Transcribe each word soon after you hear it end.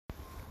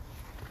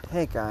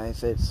Hey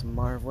guys, it's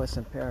Marvelous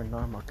and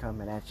Paranormal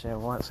coming at you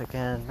once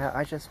again. Now,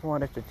 I just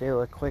wanted to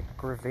do a quick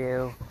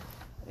review,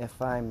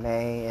 if I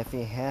may. If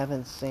you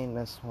haven't seen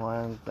this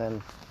one,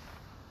 then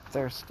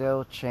there's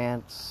still a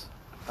chance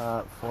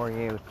for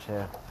you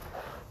to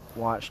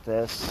watch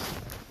this.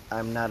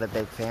 I'm not a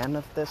big fan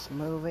of this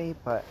movie,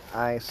 but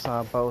I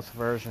saw both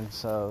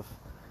versions of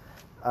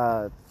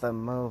the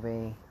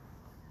movie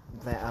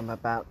that I'm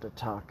about to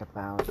talk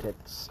about.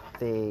 It's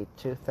the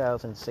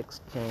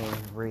 2016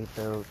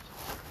 reboot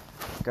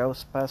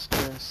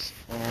Ghostbusters,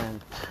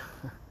 and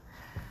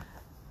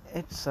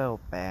it's so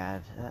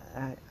bad.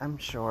 I'm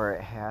sure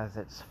it has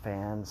its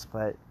fans,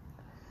 but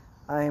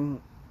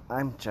I'm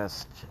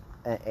just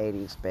an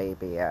 80s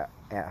baby at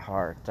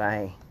heart.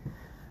 I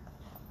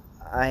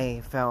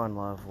fell in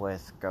love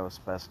with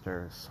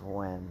Ghostbusters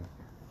when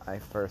I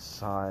first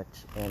saw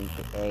it in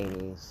the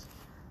 80s.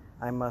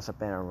 I must have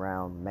been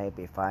around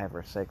maybe 5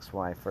 or 6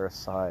 when I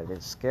first saw it.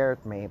 It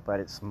scared me, but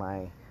it's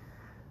my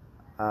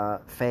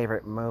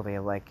favorite movie,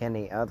 like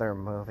any other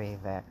movie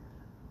that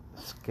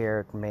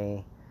scared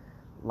me,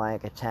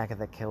 like Attack of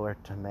the Killer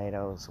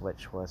Tomatoes,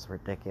 which was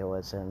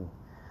ridiculous, and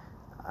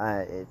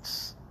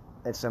it's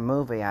a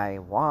movie I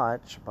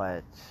watch,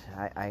 but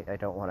I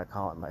don't want to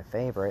call it my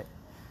favorite.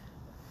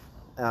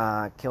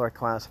 Killer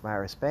Clowns from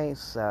Outer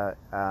Space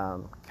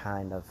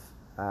kind of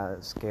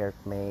scared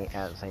me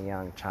as a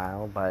young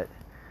child, but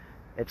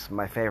it's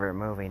my favorite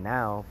movie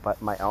now.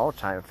 But my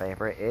all-time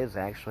favorite is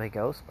actually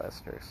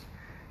Ghostbusters.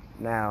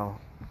 Now,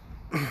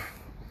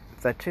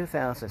 the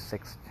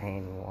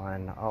 2016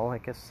 one, all I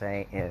can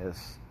say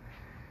is,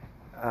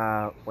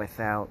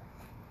 without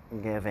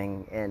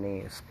giving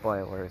any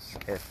spoilers,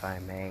 if I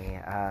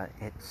may,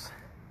 it's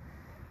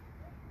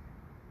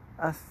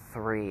a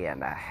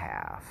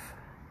 3.5.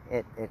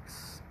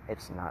 It's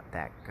not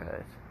that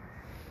good.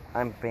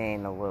 I'm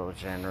being a little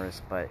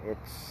generous, but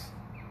it's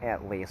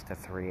at least a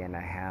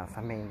 3.5.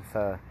 I mean,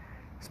 the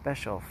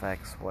special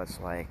effects was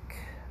like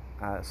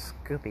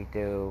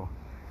Scooby-Doo.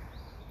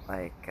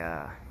 Like,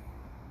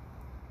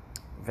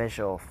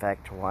 visual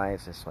effect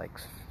wise, it's like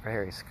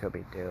very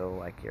Scooby-Doo.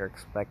 Like, you're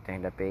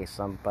expecting to be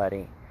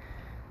somebody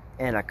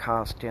in a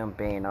costume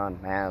being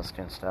unmasked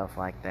and stuff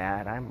like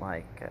that. I'm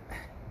like,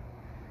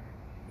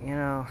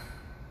 no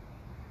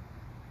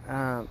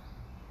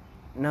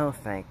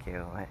thank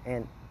you.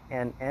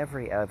 And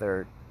every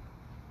other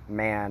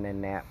man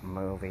in that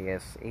movie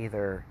is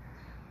either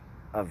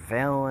a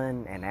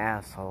villain, an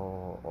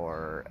asshole,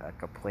 or a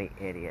complete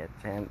idiot.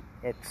 And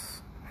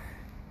it's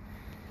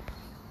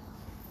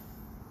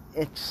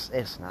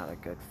not a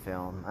good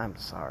film. I'm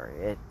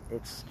sorry.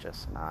 It's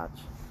just not.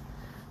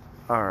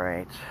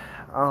 Alright.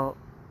 I'll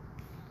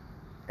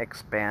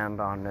expand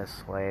on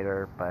this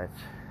later, but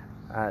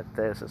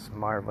this is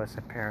Marvelous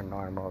and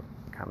Paranormal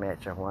coming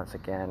at you once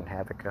again.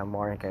 Have a good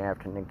morning, good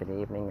afternoon,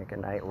 good evening, or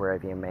good night,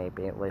 wherever you may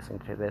be listening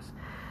to this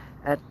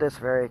at this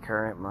very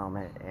current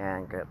moment,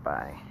 and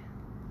goodbye.